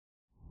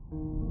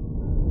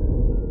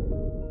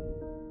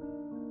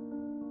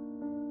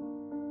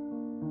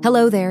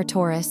Hello there,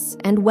 Taurus,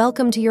 and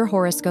welcome to your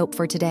horoscope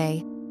for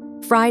today,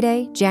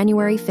 Friday,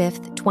 January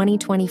 5th,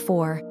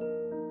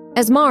 2024.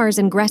 As Mars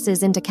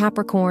ingresses into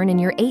Capricorn in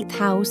your 8th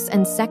house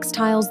and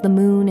sextiles the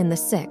moon in the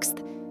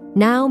 6th,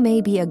 now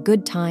may be a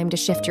good time to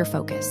shift your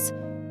focus.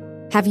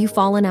 Have you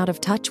fallen out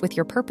of touch with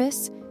your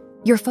purpose?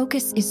 Your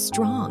focus is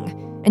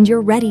strong, and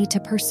you're ready to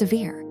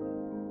persevere.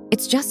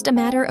 It's just a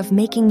matter of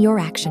making your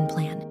action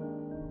plan.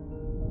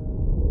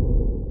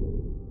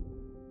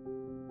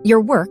 Your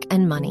work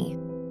and money.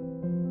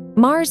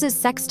 Mars'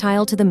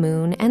 sextile to the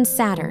moon and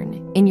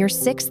Saturn in your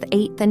 6th,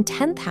 8th, and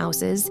 10th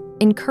houses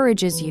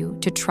encourages you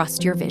to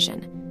trust your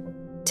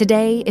vision.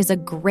 Today is a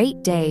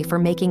great day for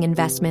making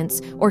investments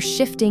or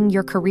shifting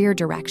your career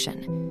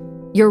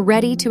direction. You're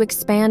ready to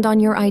expand on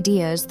your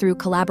ideas through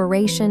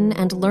collaboration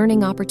and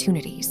learning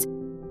opportunities.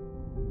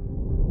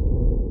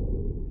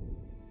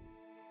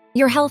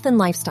 Your health and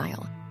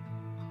lifestyle.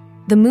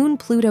 The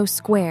Moon-Pluto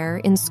square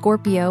in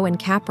Scorpio and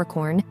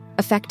Capricorn,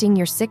 affecting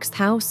your 6th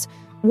house,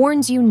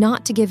 warns you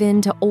not to give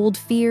in to old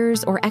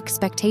fears or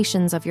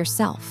expectations of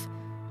yourself.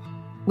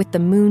 With the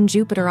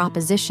Moon-Jupiter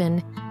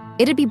opposition,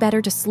 it'd be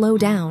better to slow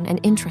down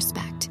and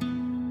introspect.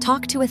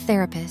 Talk to a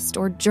therapist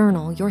or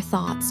journal your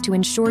thoughts to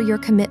ensure your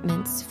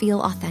commitments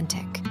feel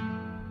authentic.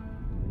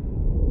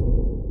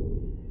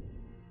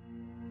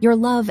 Your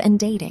love and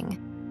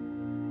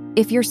dating.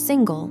 If you're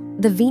single,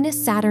 the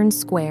Venus-Saturn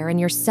square in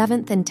your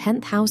 7th and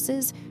 10th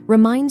houses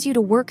reminds you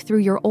to work through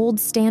your old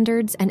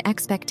standards and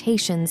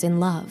expectations in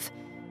love.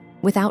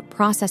 Without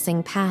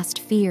processing past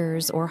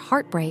fears or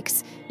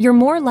heartbreaks, you're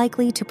more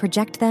likely to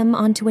project them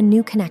onto a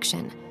new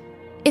connection.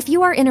 If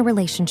you are in a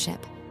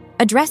relationship,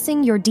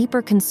 addressing your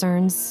deeper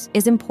concerns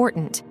is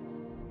important.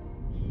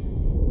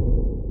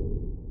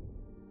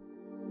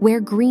 Wear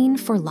green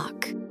for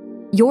luck.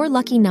 Your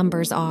lucky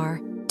numbers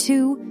are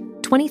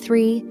 2,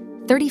 23,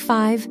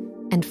 35,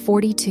 and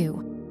 42.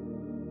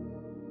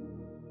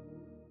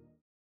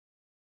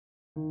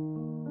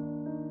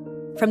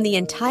 From the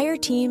entire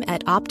team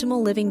at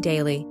Optimal Living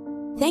Daily,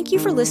 thank you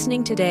for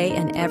listening today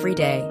and every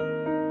day.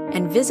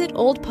 And visit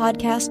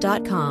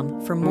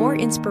oldpodcast.com for more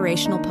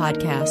inspirational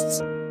podcasts.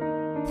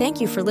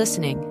 Thank you for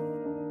listening.